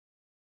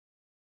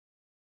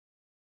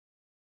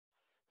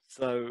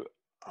So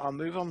I'll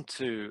move on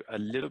to a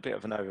little bit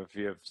of an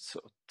overview of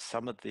sort of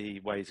some of the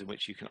ways in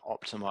which you can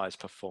optimize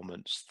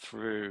performance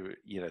through,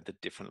 the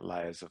different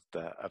layers of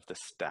the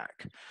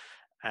stack.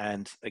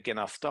 And again,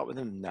 I'll start with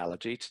an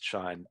analogy to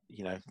try and,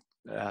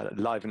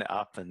 liven it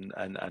up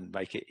and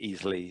make it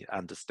easily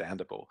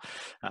understandable.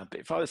 But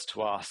if I was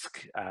to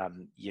ask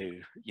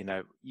you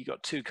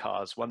got two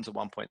cars, one's a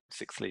 1.6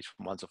 litre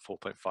and one's a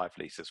 4.5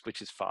 litres,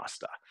 which is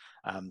faster?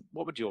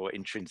 What would your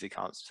intrinsic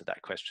answer to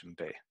that question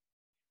be?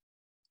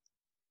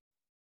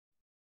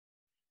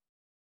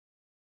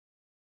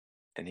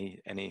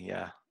 Any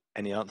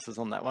answers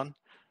on that one?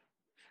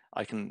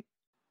 I can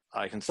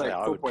say like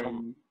I would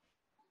probably.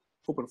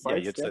 4.5. Yeah,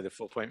 you'd say the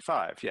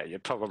 4.5. Yeah,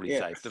 you'd probably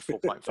say the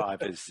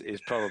 4.5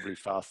 is probably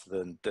faster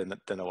than a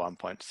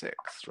 1.6,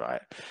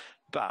 right?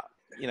 But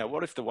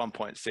what if the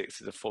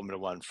 1.6 is a Formula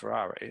One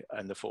Ferrari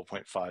and the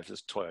 4.5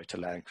 is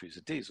Toyota Land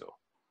Cruiser diesel,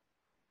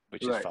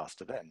 which is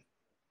faster then?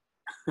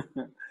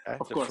 Okay?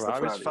 Of The course,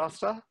 Ferrari is the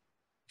faster.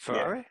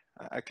 Ferrari.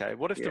 Yeah. Okay.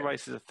 What if the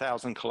race is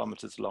 1,000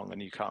 kilometers long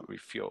and you can't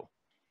refuel?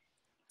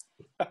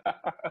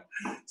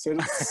 So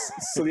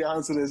the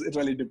answer is it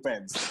really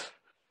depends.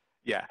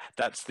 Yeah,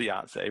 that's the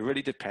answer. It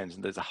really depends,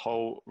 and there's a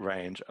whole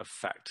range of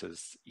factors,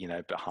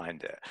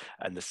 behind it.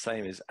 And the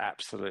same is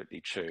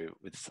absolutely true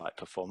with site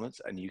performance,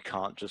 and you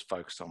can't just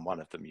focus on one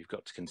of them. You've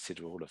got to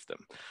consider all of them.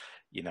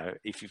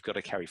 If you've got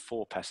to carry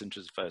 4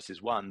 passengers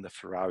versus 1, the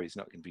Ferrari is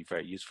not going to be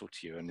very useful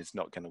to you and is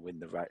not going to win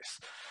the race.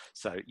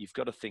 So you've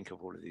got to think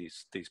of all of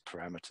these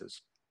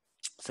parameters.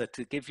 So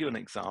to give you an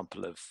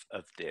example of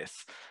this,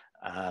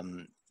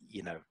 and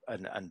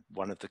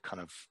one of the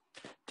kind of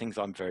things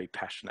I'm very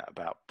passionate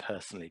about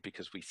personally,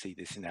 because we see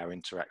this in our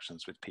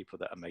interactions with people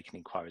that are making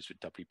inquiries with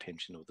WP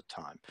Engine all the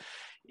time,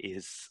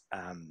 is,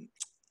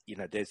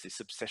 there's this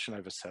obsession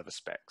over server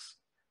specs,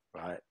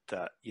 right?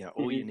 That,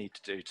 all you need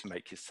to do to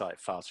make your site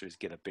faster is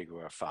get a bigger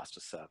or a faster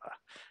server.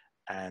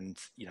 And,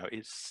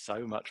 it's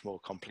so much more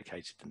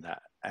complicated than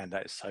that. And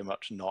that is so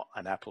much not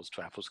an apples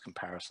to apples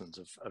comparisons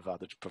of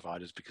other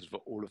providers because of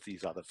all of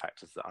these other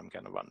factors that I'm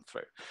going to run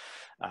through.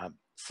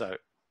 So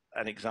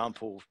an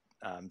example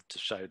to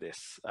show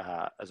this,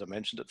 as I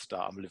mentioned at the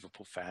start, I'm a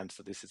Liverpool fan.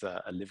 So this is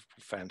a Liverpool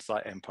fan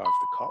site, Empire of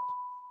the Kop.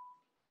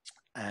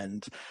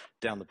 And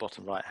down the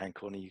bottom right-hand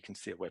corner, you can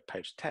see a web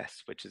page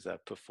test, which is a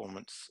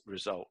performance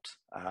result,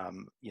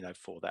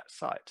 for that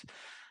site.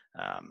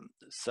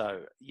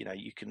 So,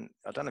 you can,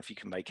 I don't know if you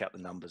can make out the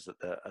numbers at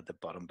the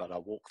bottom, but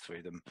I'll walk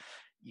through them.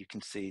 You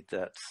can see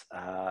that,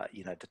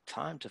 the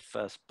time to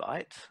first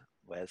byte,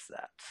 where's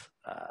that?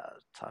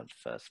 Time to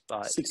first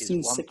byte 16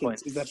 is 1.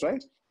 seconds, is that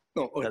right?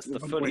 No, that's the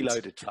fully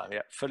loaded time.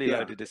 Yeah, fully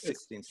loaded is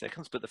 16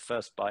 seconds, but the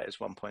first byte is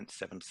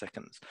 1.7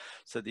 seconds.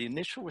 So the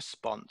initial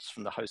response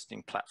from the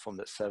hosting platform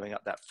that's serving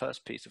up that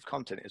first piece of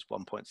content is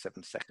 1.7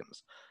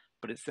 seconds,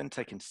 but it's then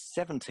taken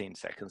 17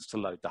 seconds to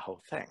load the whole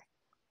thing.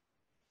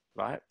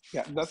 Right?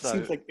 Yeah, that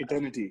seems like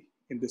eternity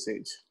in this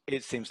age.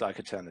 It seems like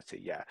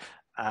eternity, yeah.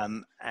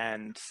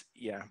 And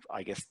yeah,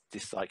 I guess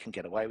this site can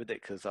get away with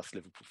it because us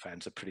Liverpool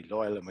fans are pretty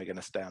loyal and we're going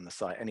to stay on the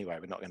site anyway.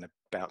 We're not going to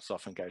bounce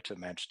off and go to a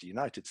Manchester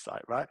United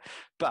site, right?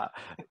 But,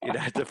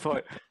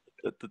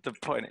 the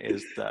point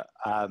is that,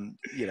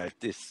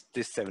 this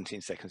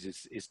 17 seconds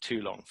is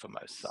too long for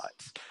most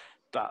sites.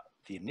 But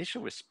the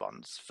initial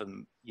response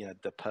from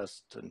the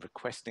person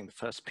requesting the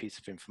first piece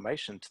of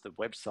information to the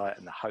website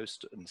and the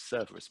host and the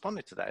server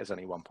responding to that is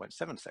only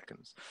 1.7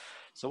 seconds.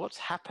 So what's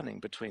happening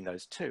between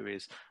those two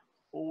is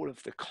all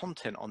of the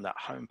content on that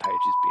homepage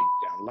is being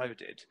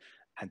downloaded,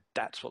 and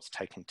that's what's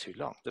taking too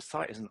long. The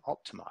site isn't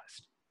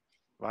optimized,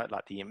 right?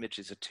 Like the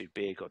images are too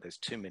big, or there's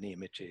too many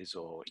images,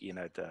 or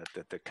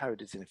the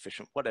code is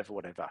inefficient,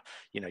 whatever.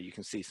 You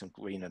can see some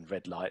green and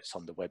red lights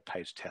on the web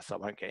page test. I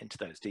won't get into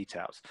those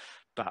details,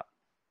 but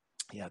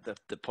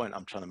the point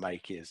I'm trying to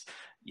make is,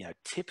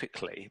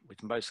 typically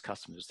with most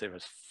customers, there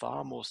is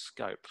far more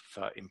scope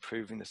for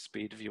improving the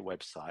speed of your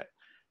website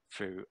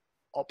through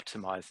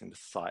optimizing the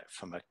site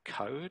from a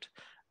code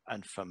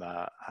and from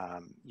a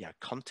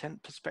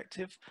content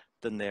perspective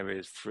than there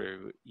is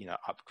through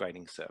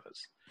upgrading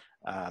servers.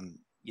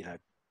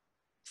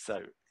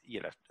 So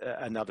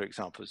another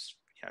example is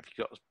if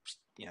you've got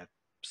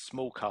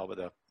small car with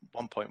a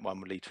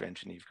 1.1 litre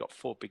engine, you've got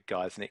 4 big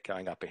guys in it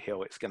going up a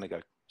hill, it's going to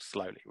go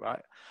slowly,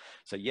 right?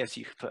 So yes,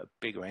 you could put a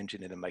bigger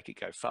engine in and make it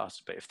go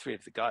faster, but if 3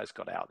 of the guys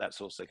got out,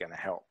 that's also going to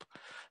help.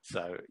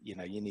 So you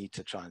need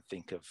to try and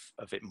think of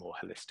it more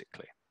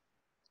holistically.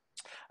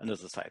 And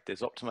as I say,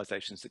 there's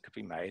optimizations that could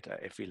be made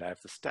at every layer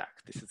of the stack.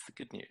 This is the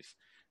good news,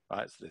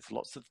 right? So there's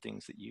lots of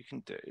things that you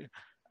can do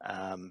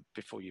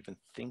before you even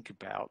think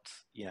about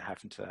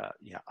having to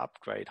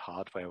upgrade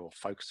hardware or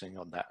focusing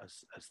on that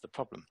as the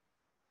problem.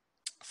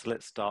 So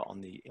let's start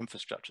on the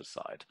infrastructure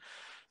side.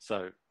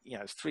 So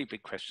there's 3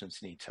 big questions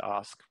you need to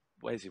ask.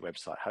 Where's your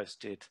website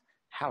hosted?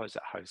 How is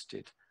it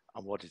hosted?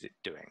 And what is it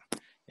doing?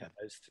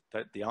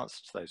 The answer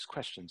to those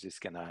questions is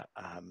going to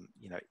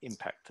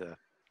impact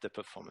the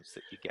performance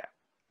that you get.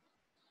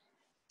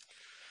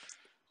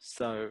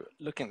 So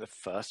looking at the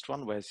first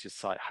one, where's your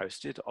site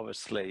hosted?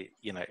 Obviously,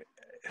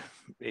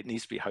 it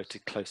needs to be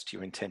hosted close to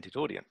your intended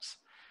audience.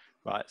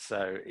 Right,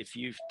 so if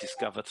you've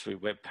discovered through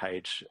web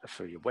page,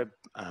 through your web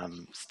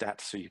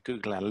stats, through your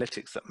Google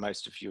Analytics that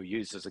most of your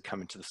users are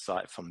coming to the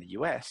site from the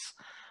US,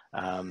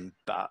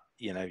 but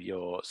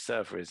your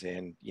server is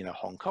in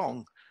Hong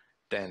Kong,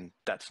 then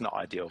that's not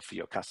ideal for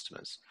your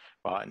customers,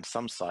 right? And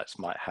some sites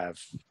might have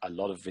a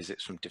lot of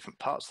visits from different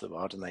parts of the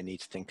world, and they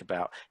need to think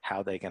about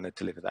how they're going to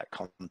deliver that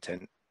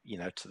content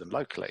to them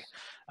locally.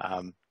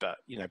 But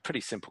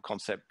pretty simple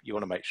concept. You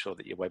want to make sure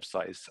that your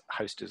website is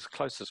hosted as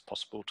close as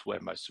possible to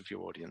where most of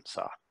your audience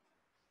are.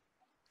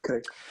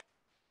 Okay.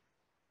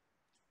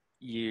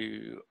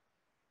 You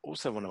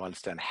also want to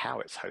understand how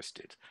it's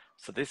hosted.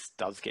 So this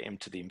does get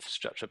into the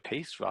infrastructure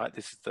piece, right?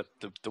 This is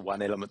the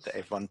one element that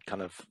everyone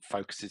kind of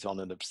focuses on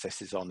and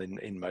obsesses on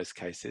in most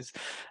cases.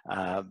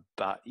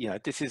 But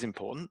this is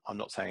important. I'm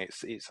not saying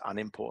it's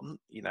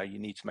unimportant. You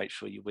need to make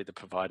sure you're with a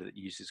provider that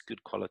uses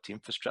good quality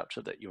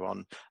infrastructure, that you're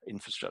on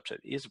infrastructure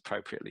that is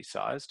appropriately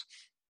sized.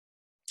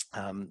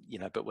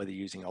 But whether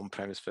using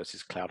on-premise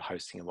versus cloud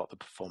hosting and what the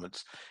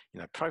performance,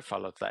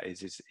 profile of that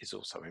is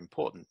also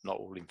important. Not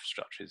all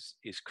infrastructure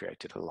is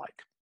created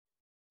alike.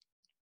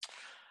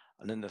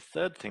 And then the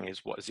third thing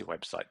is, what is your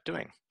website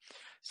doing?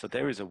 So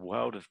there is a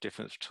world of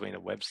difference between a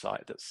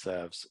website that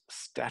serves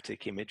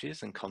static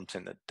images and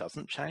content that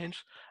doesn't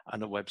change,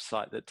 and a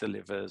website that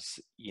delivers,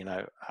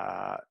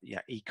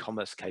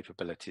 e-commerce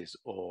capabilities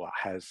or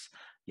has,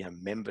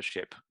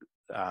 membership,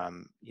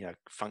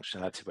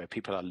 functionality where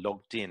people are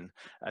logged in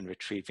and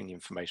retrieving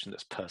information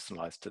that's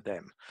personalized to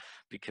them.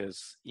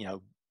 Because,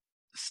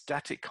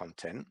 static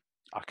content,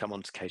 I'll come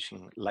on to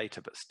caching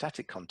later, but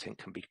static content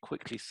can be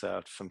quickly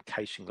served from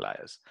caching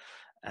layers.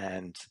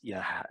 And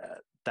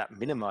that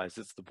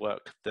minimizes the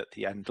work that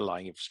the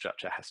underlying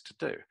infrastructure has to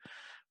do.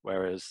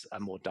 Whereas a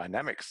more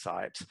dynamic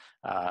site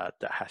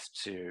that has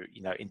to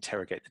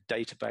interrogate the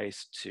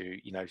database to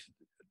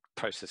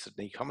process an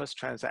e-commerce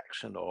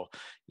transaction, or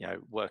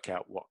work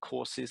out what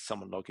courses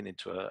someone logging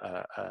into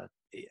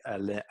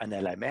an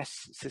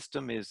LMS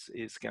system is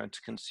going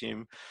to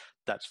consume,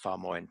 that's far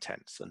more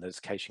intense, and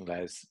those caching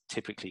layers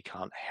typically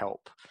can't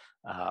help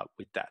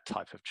with that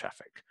type of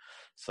traffic.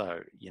 So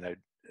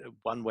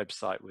one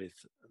website with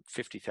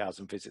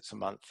 50,000 visits a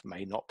month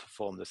may not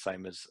perform the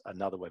same as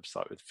another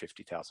website with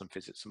 50,000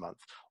 visits a month,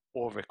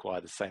 or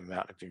require the same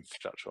amount of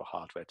infrastructure or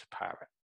hardware to power it.